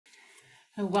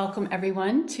Welcome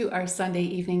everyone to our Sunday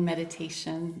evening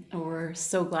meditation. We're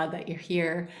so glad that you're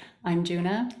here. I'm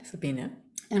Juna, Sabina.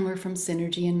 and we're from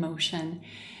Synergy in Motion.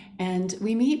 And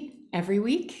we meet every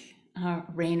week,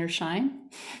 rain or shine,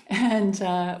 and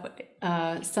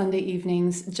Sunday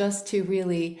evenings just to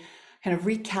really kind of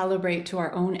recalibrate to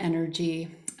our own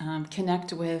energy,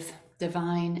 connect with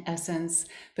divine essence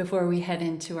before we head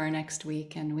into our next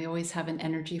week. And we always have an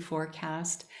energy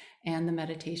forecast and the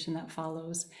meditation that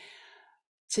follows.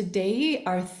 Today,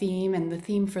 our theme and the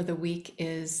theme for the week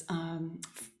is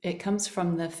it comes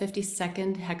from the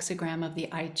 52nd hexagram of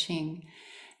the I Ching,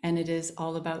 and it is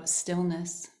all about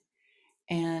stillness.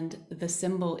 And the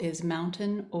symbol is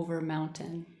mountain over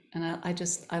mountain. And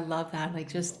I love that. Like,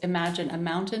 just imagine a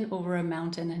mountain over a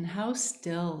mountain, and how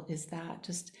still is that?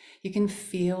 Just, you can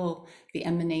feel the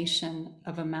emanation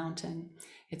of a mountain.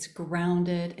 It's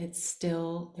grounded, it's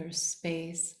still, there's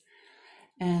space.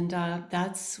 And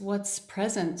that's what's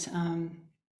present.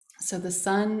 So the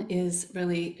sun is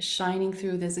really shining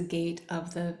through this gate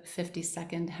of the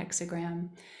 52nd hexagram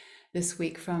this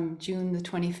week from June the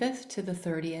 25th to the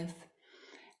 30th.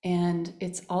 And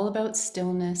it's all about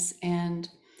stillness. And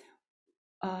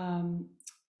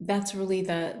that's really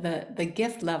the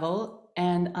gift level.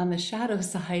 And on the shadow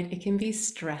side, it can be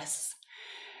stress.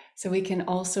 So we can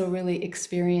also really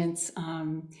experience,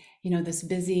 this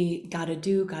busy, gotta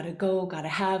do, gotta go, gotta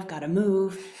have, gotta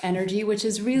move energy, which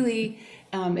is really,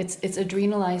 it's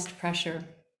adrenalized pressure.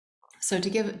 So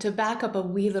to back up a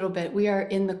wee little bit, we are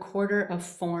in the quarter of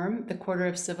form, the quarter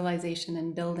of civilization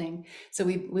and building. So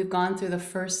we've gone through the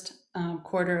first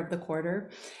quarter of the quarter,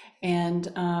 and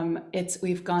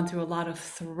we've gone through a lot of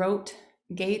throat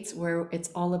gates where it's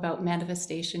all about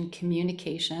manifestation,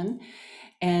 communication.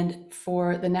 And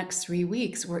for the next 3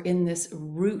 weeks, we're in this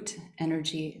root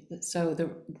energy. So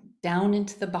down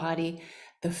into the body,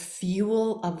 the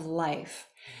fuel of life.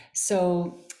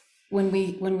 So when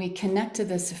we connect to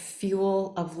this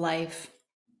fuel of life,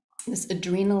 this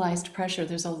adrenalized pressure,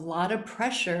 there's a lot of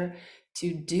pressure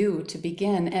to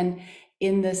begin. And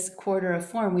in this quarter of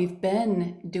form, we've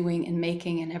been doing and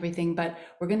making and everything, but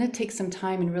we're going to take some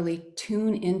time and really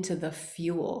tune into the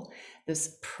fuel,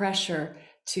 this pressure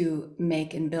to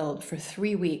make and build for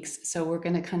 3 weeks. So we're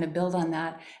going to kind of build on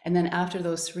that. And then after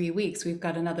those 3 weeks, we've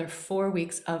got another 4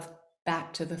 weeks of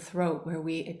back to the throat where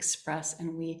we express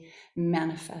and we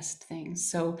manifest things.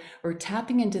 So we're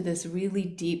tapping into this really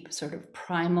deep sort of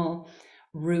primal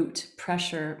root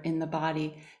pressure in the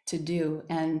body to do.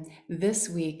 And this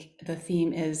week, the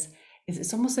theme is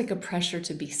it's almost like a pressure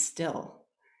to be still,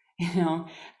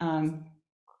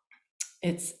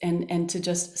 it's and to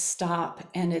just stop.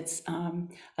 And it's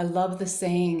I love the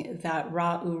saying that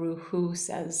Ra Uru Hu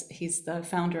says. He's the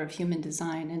founder of human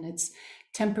design, and it's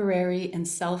temporary and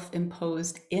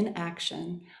self-imposed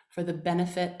inaction for the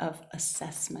benefit of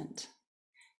assessment.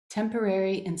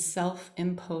 Temporary and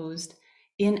self-imposed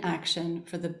inaction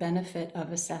for the benefit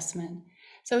of assessment.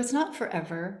 So it's not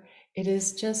forever. It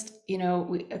is just,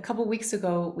 a couple weeks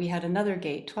ago, we had another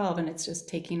gate 12, and it's just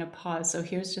taking a pause. So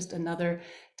here's just another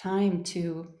time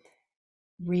to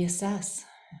reassess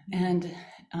and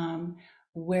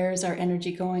where's our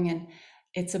energy going. And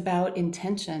it's about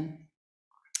intention.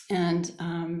 And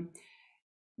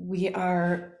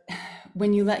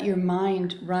when you let your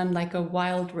mind run like a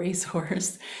wild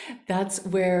racehorse, that's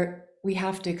where we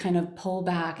have to kind of pull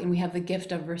back, and we have the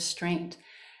gift of restraint.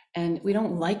 And we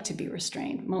don't like to be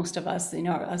restrained. Most of us,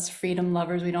 us freedom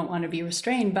lovers, we don't want to be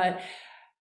restrained, but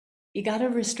you got to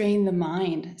restrain the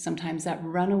mind sometimes, that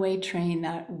runaway train,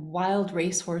 that wild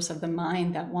racehorse of the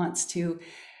mind that wants to,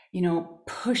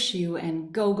 push you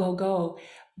and go, go, go.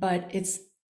 But it's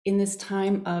in this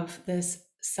time of this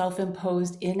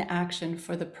self-imposed inaction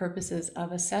for the purposes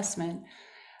of assessment,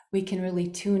 we can really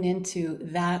tune into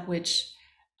that which,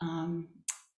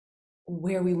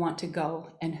 where we want to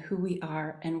go and who we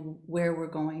are and where we're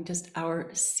going, just our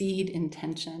seed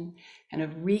intention, kind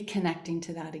of reconnecting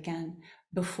to that again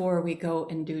before we go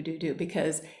and do.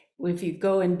 Because if you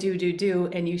go and do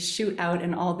and you shoot out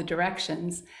in all the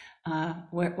directions,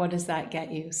 what does that get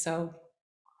you? So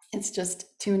it's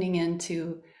just tuning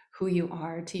into who you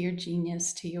are, to your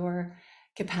genius, to your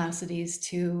capacities,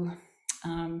 to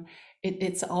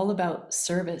it's all about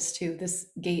service too. This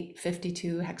gate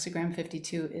 52, hexagram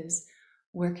 52 is,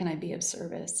 where can I be of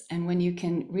service? And when you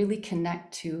can really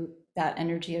connect to that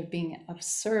energy of being of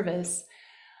service,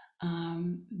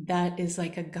 that is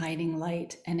like a guiding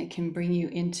light, and it can bring you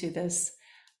into this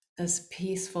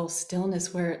peaceful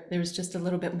stillness where there's just a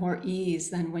little bit more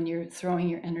ease than when you're throwing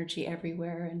your energy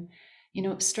everywhere.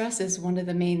 And stress is one of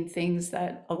the main things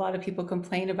that a lot of people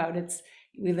complain about.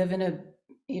 We live in a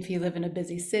if you live in a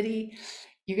busy city,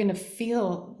 you're going to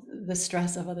feel the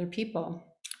stress of other people.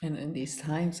 And in these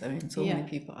times, I mean, so many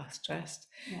people are stressed.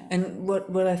 Yeah. And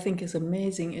what I think is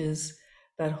amazing is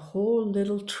that whole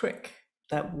little trick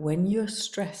that when you're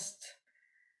stressed,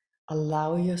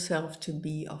 allow yourself to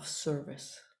be of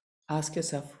service. Ask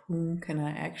yourself, whom can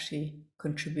I actually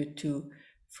contribute to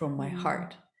from my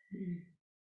heart?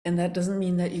 And that doesn't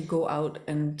mean that you go out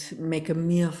and make a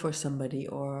meal for somebody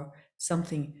or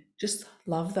something. Just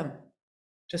love them.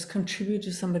 Just contribute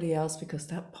to somebody else, because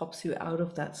that pops you out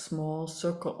of that small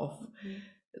circle of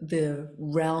the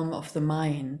realm of the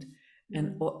mind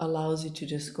and allows you to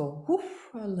just go whoof,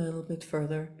 a little bit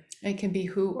further. It can be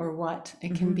who or what.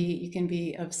 It can be, you can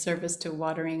be of service to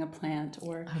watering a plant,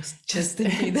 or just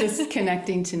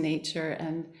connecting to nature.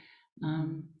 And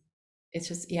it's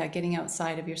just, getting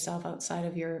outside of yourself, outside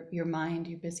of your mind,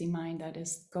 your busy mind that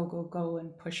is go, go, go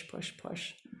and push, push,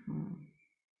 push.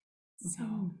 So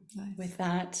nice. With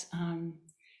that,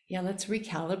 let's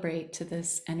recalibrate to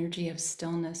this energy of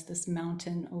stillness, this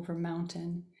mountain over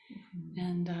mountain,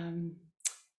 and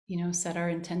set our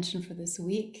intention for this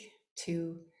week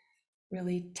to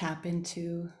really tap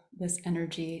into this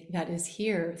energy that is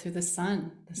here through the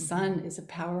sun. The sun is a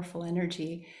powerful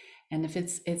energy, and if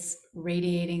it's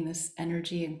radiating this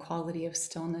energy and quality of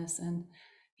stillness, and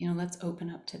let's open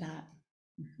up to that.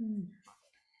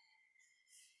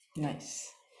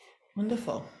 Nice.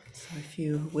 Wonderful. So if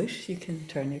you wish, you can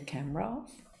turn your camera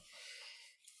off.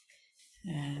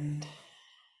 And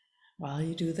while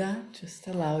you do that, just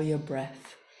allow your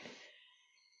breath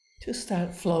to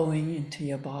start flowing into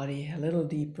your body a little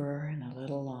deeper and a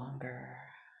little longer,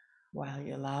 while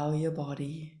you allow your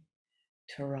body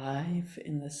to arrive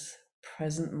in this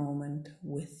present moment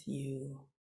with you.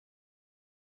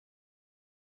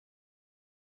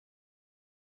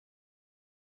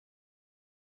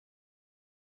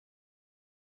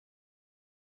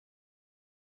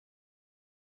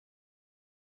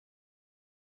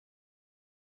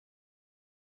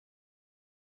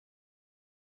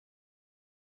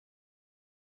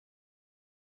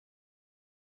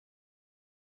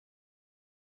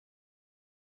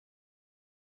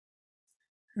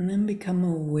 And then become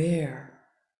aware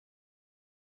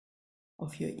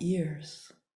of your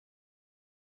ears.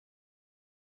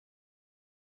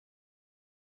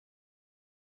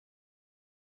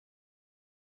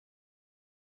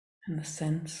 And the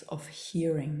sense of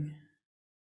hearing,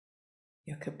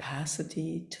 your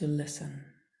capacity to listen.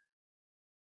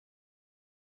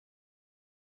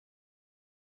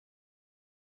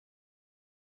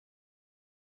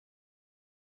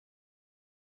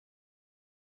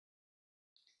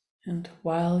 And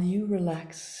while you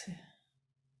relax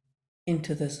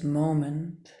into this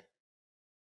moment,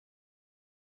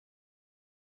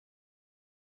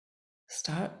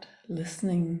 start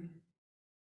listening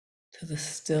to the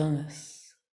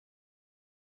stillness.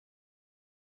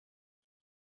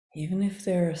 Even if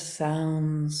there are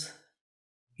sounds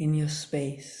in your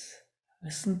space,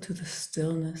 listen to the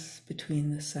stillness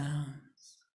between the sounds.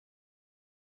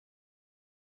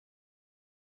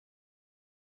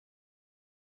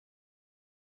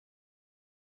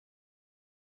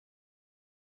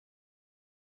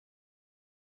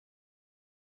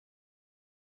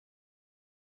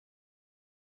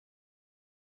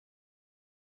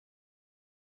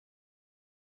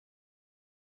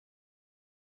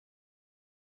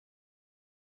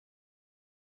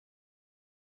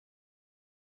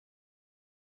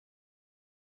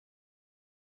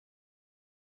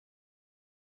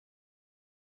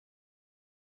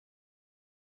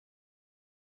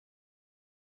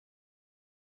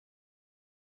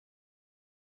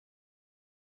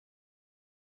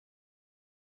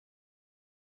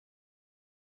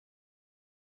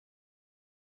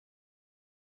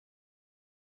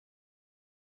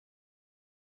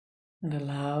 And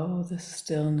allow the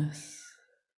stillness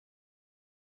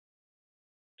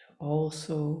to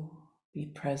also be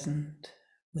present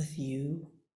with you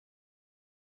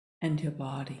and your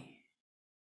body.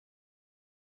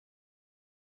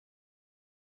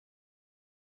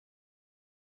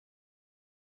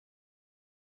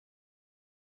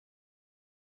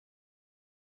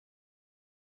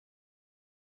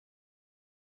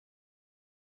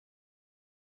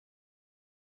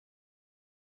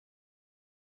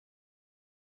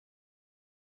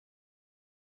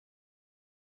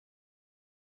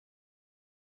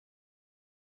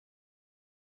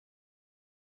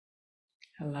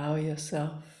 Allow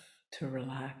yourself to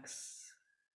relax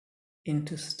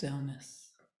into stillness.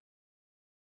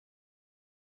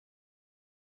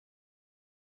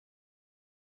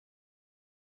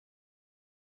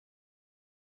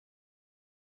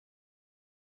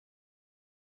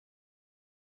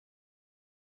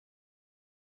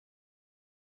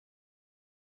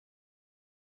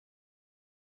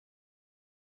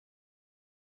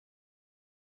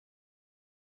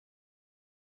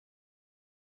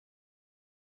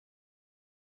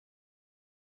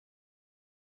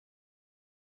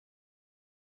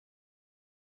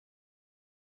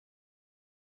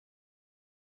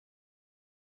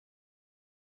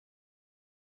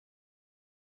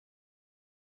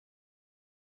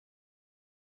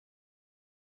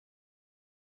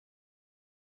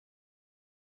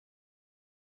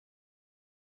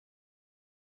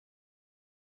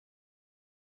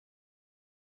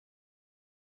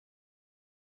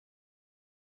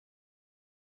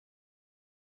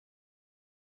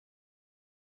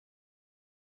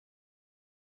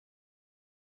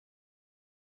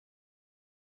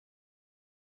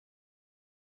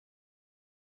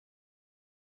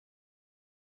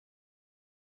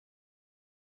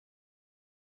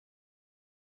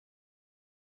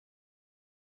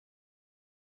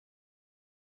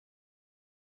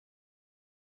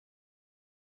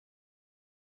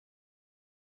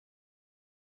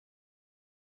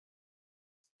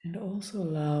 And also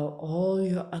allow all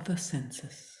your other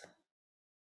senses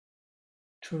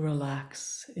to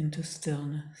relax into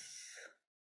stillness.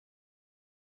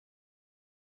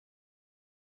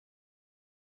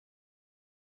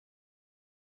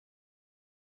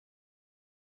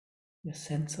 Your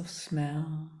sense of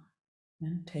smell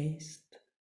and taste,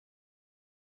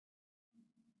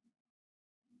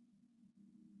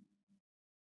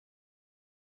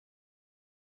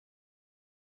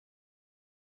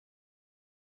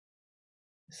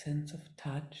 the sense of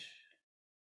touch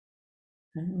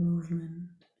and movement,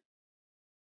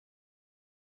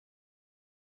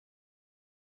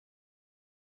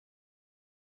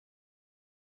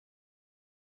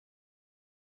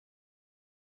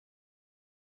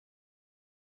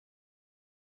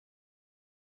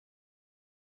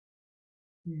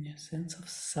 and your sense of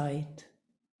sight.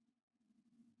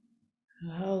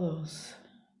 Allow those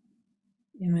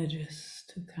images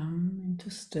to come into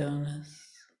stillness.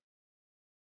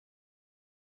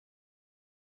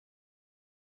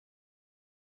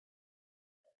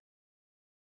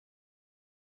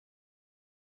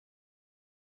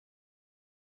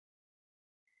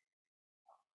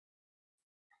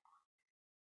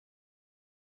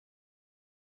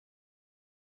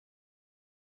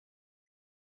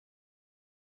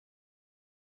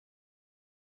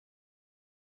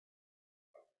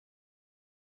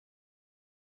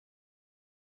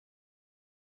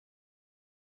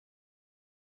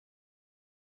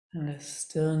 And as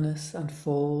stillness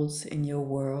unfolds in your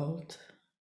world,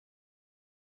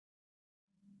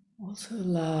 also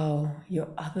allow your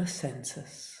other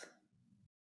senses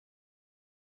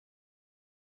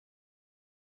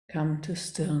come to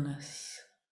stillness,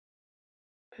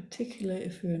 particularly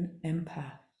if you're an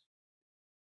empath.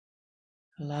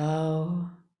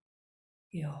 Allow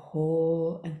your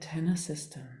whole antenna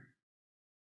system,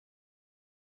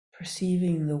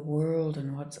 perceiving the world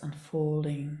and what's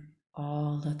unfolding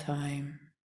all the time,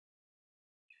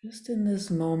 just in this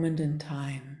moment in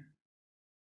time.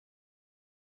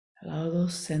 Allow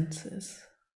those senses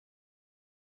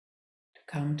to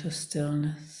come to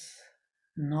stillness,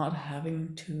 not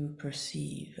having to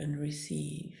perceive and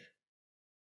receive,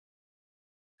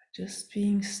 but just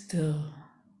being still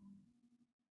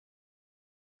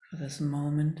for this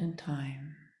moment in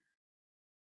time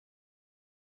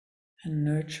and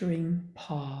nurturing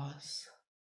pause.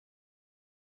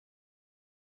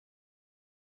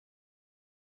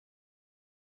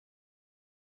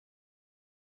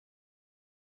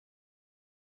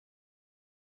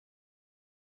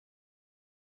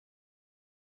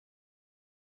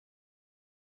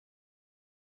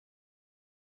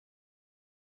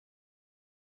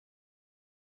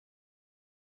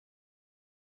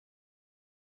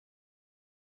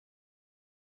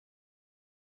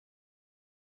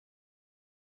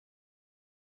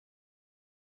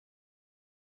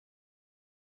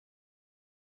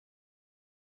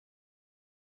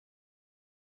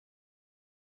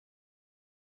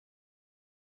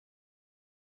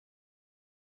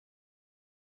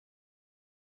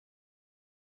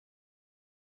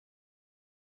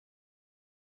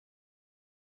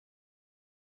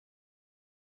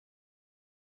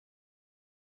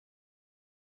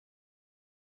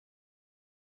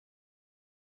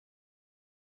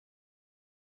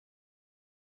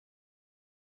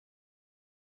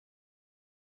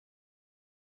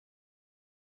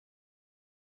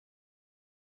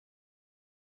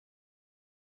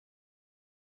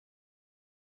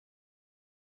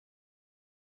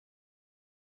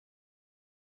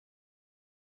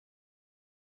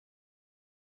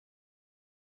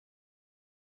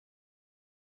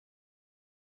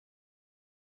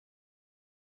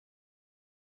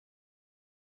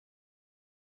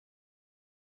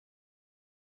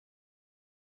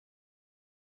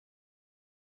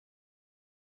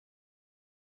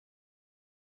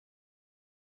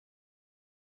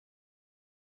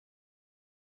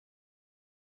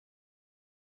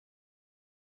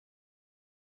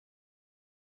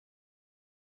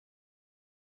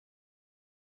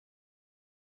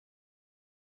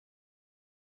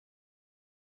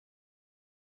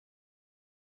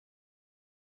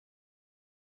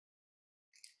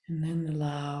 And then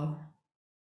allow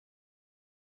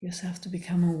yourself to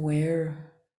become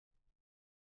aware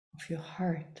of your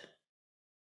heart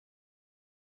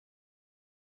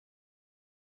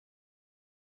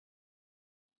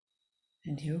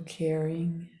and your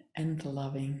caring and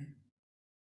loving.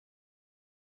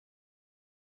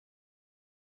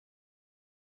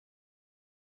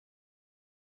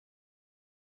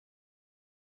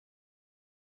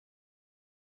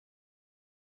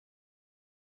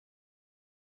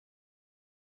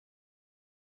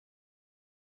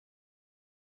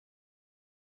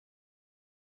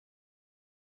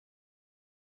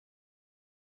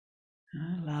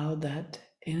 Allow that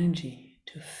energy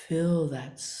to fill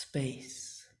that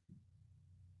space,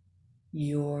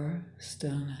 your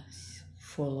stillness,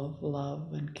 full of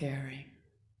love and caring.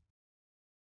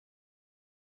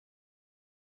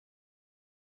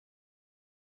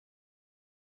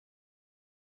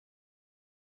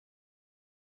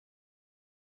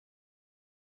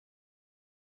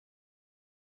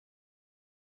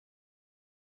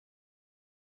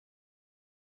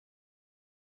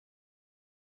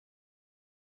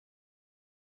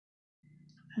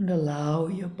 And allow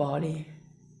your body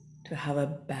to have a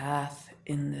bath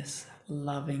in this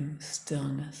loving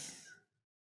stillness.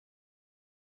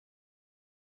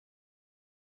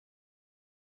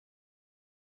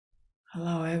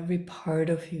 Allow every part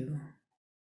of you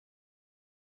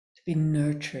to be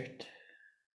nurtured,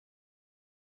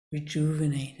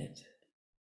 rejuvenated.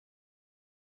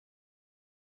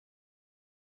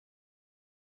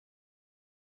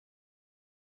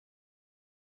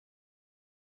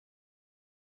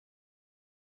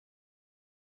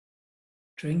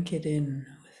 Drink it in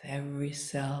with every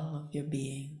cell of your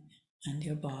being and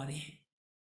your body.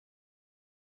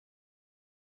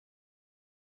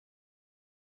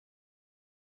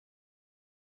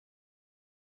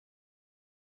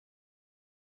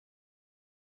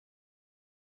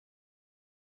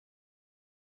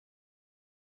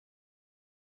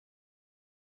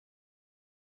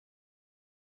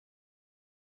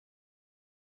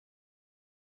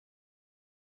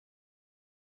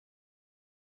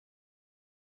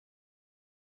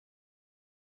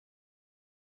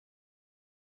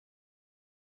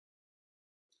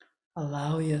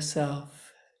 Allow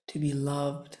yourself to be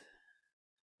loved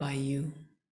by you.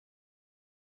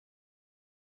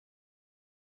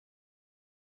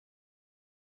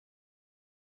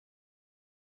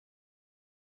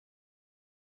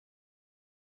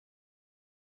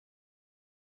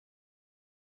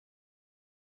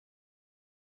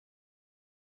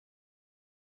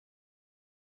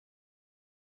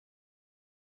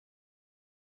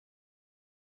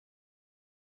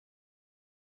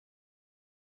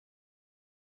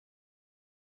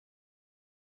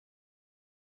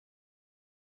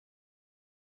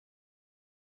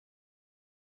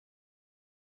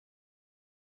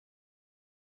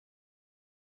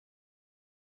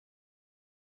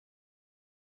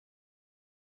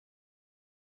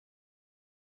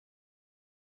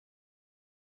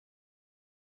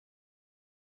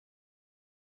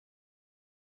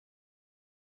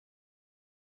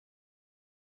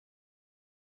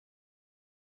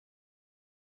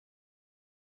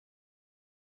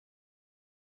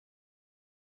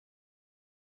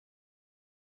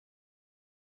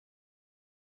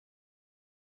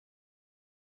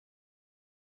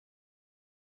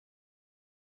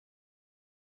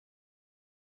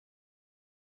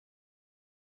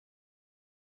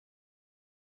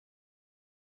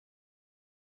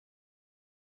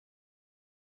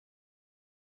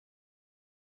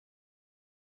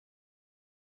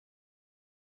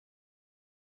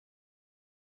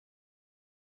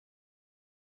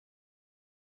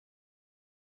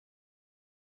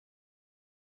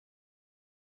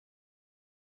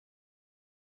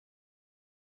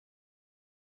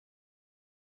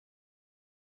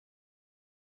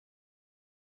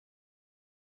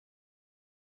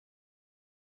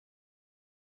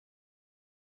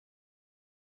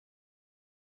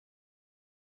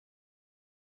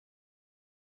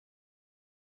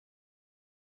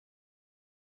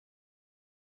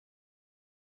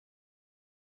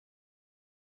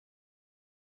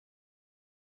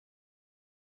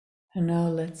 And now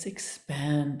let's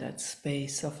expand that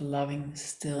space of loving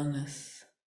stillness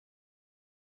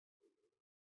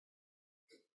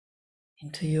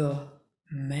into your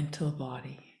mental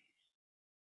body,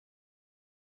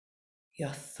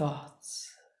 your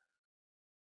thoughts.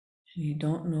 And you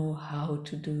don't know how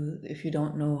to do, if you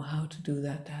don't know how to do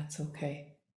that, that's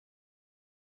okay.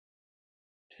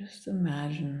 Just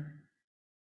imagine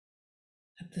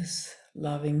that this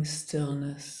loving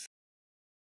stillness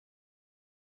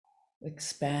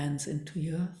expands into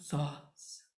your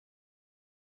thoughts,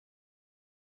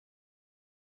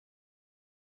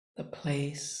 the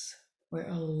place where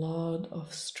a lot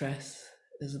of stress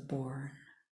is born.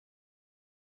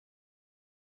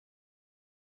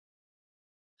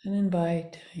 And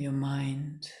invite your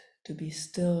mind to be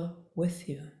still with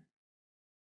you.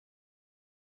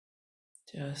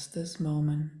 Just this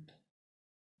moment.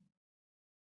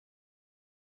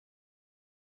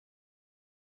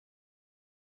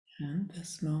 And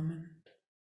this moment.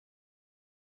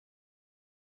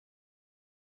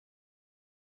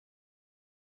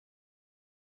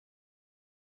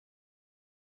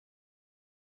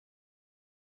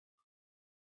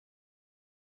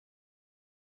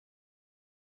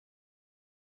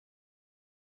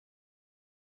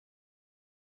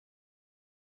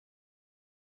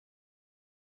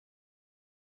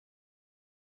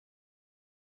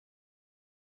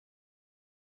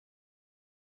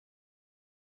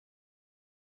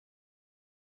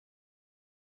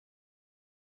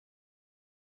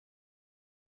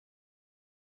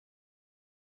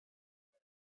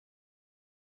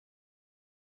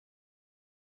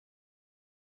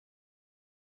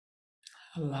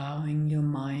 allowing your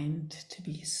mind to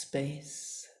be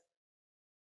space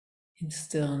in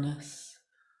stillness,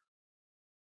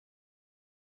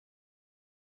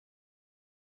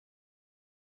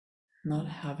 not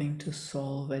having to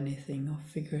solve anything or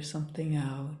figure something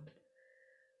out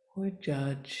or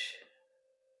judge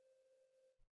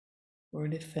or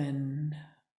defend.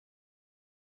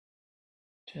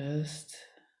 Just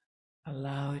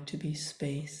allow it to be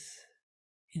space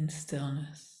in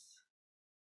stillness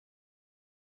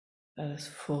that is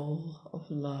full of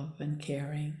love and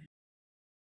caring.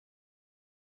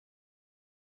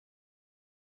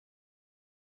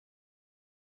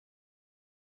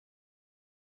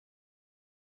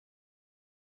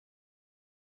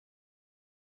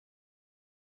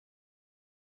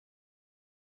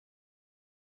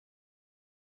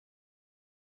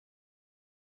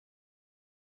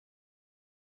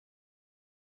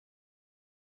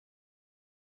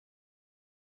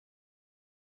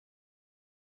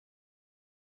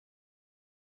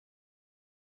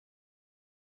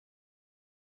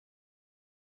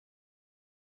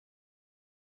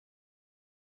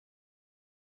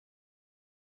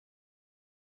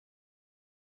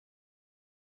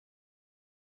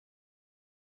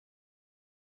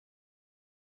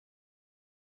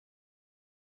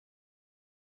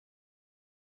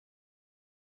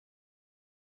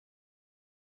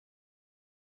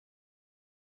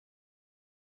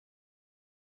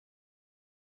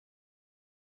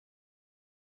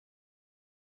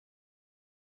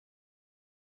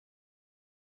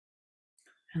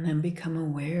 And then become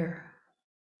aware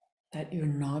that you're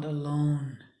not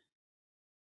alone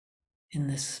in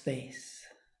this space.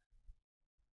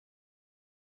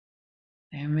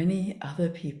 There are many other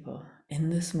people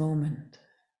in this moment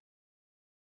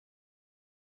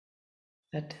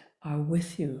that are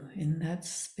with you in that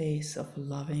space of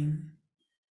loving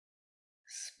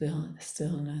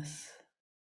stillness.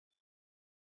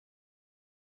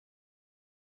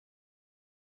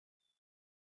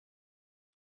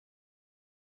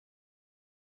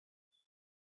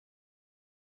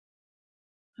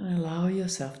 And allow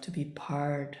yourself to be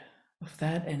part of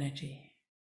that energy,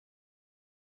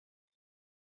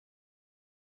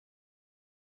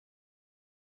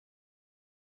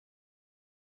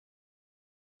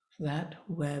 that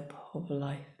web of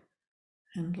life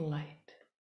and light.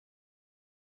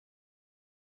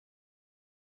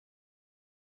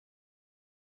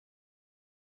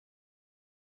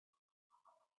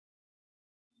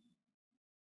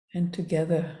 And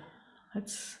together,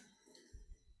 let's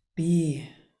be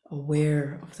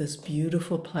aware of this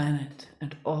beautiful planet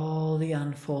and all the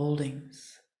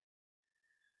unfoldings,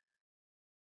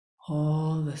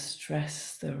 all the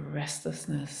stress, the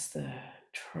restlessness, the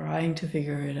trying to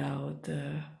figure it out,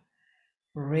 the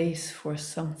race for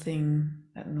something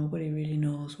that nobody really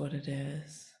knows what it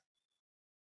is.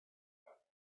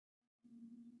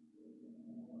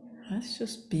 Let's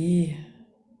just be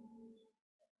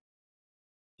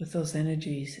with those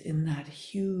energies in that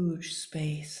huge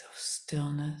space of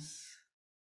stillness,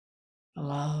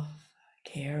 love,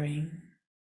 caring,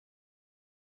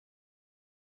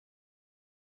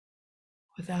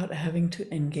 without having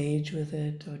to engage with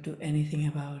it or do anything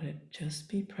about it. Just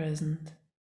be present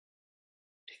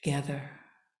together,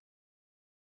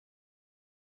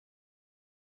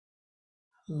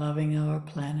 loving our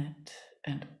planet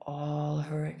and all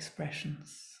her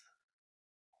expressions.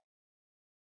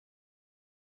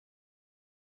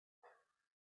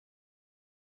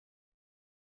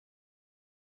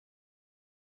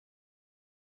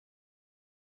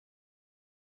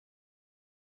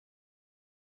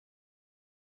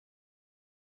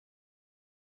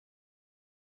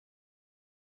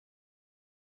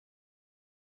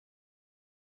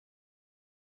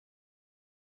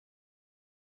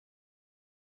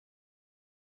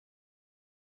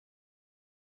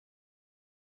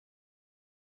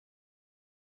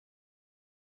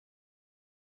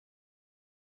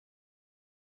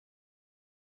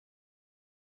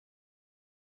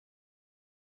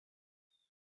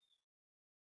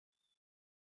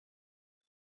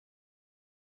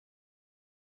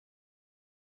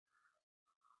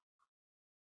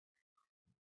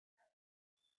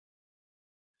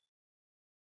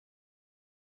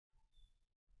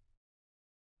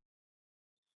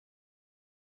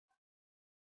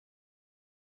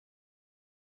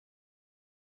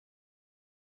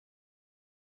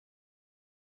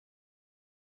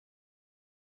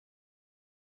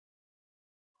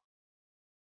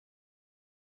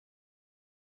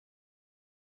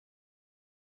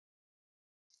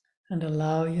 And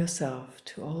allow yourself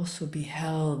to also be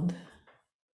held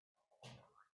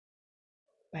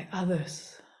by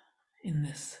others in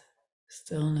this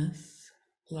stillness,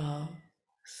 love,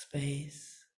 space.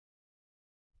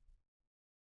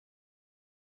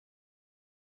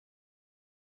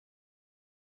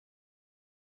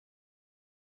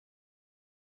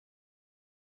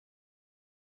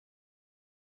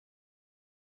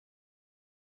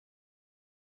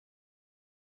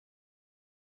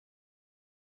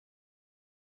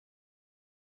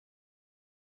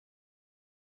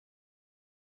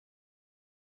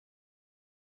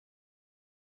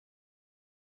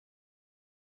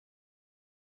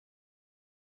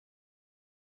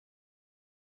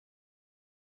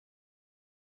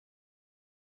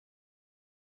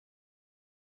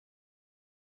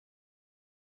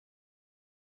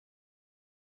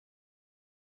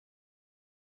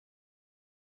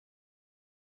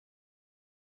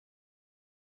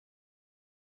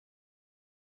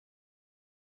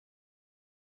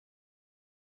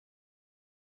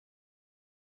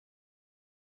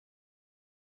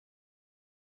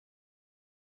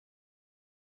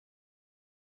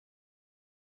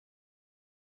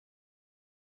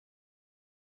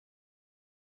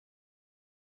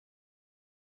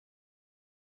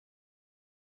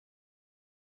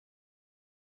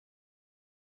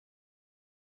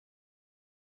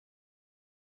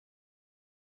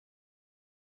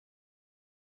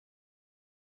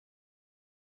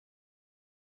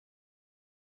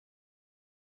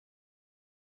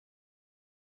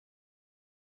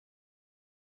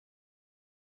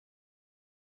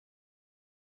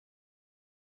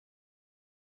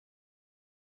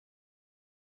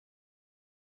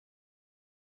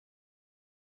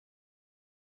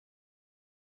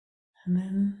 And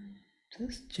then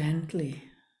just gently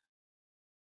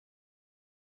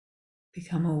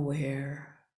become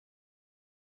aware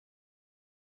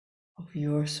of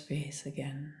your space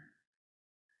again,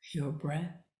 your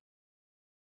breath,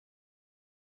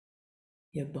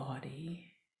 your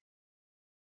body,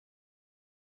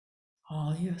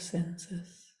 all your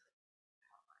senses.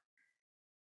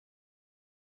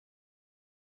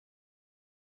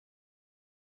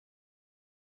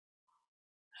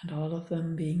 And all of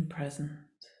them being present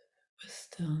with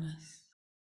stillness.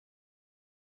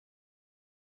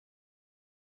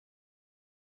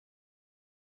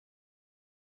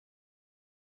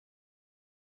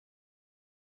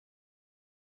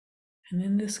 And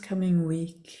in this coming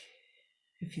week,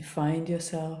 if you find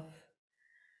yourself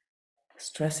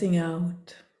stressing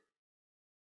out,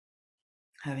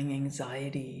 having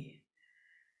anxiety,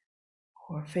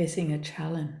 or facing a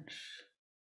challenge,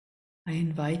 I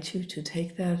invite you to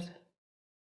take that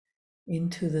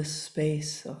into the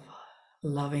space of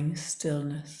loving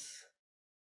stillness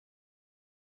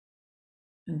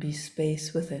and be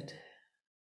space with it.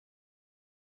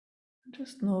 And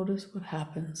just notice what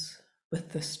happens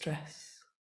with the stress.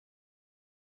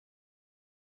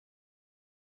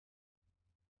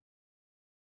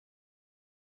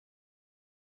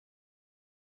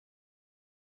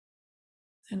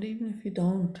 And even if you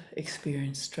don't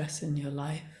experience stress in your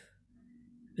life,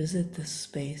 visit this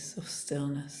space of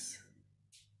stillness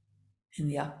in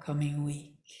the upcoming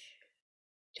week,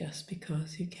 just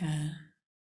because you can.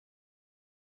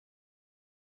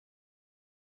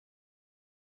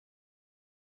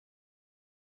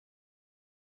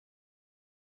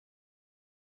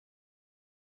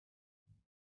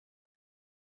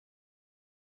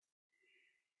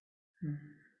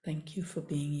 Thank you for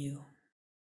being you.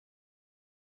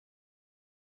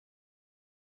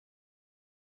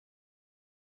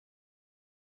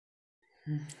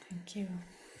 Thank you.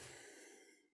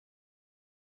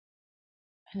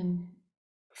 And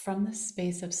from the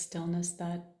space of stillness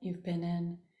that you've been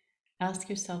in, ask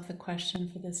yourself the question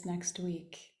for this next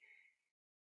week: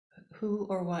 who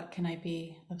or what can I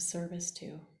be of service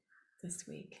to this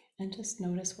week? And just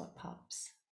notice what pops.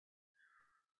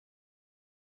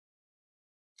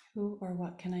 Who or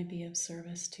what can I be of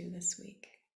service to this week?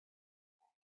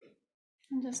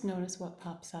 And just notice what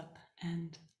pops up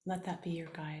and let that be your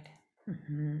guide.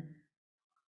 Mm-hmm.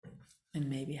 And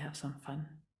maybe have some fun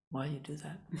while you do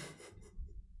that.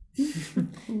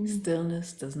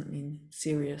 Stillness doesn't mean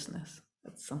seriousness.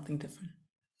 That's something different.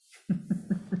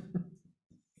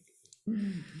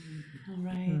 All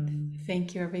right.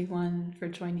 Thank you, everyone, for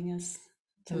joining us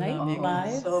tonight live.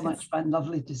 live. So much fun.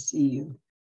 Lovely to see you.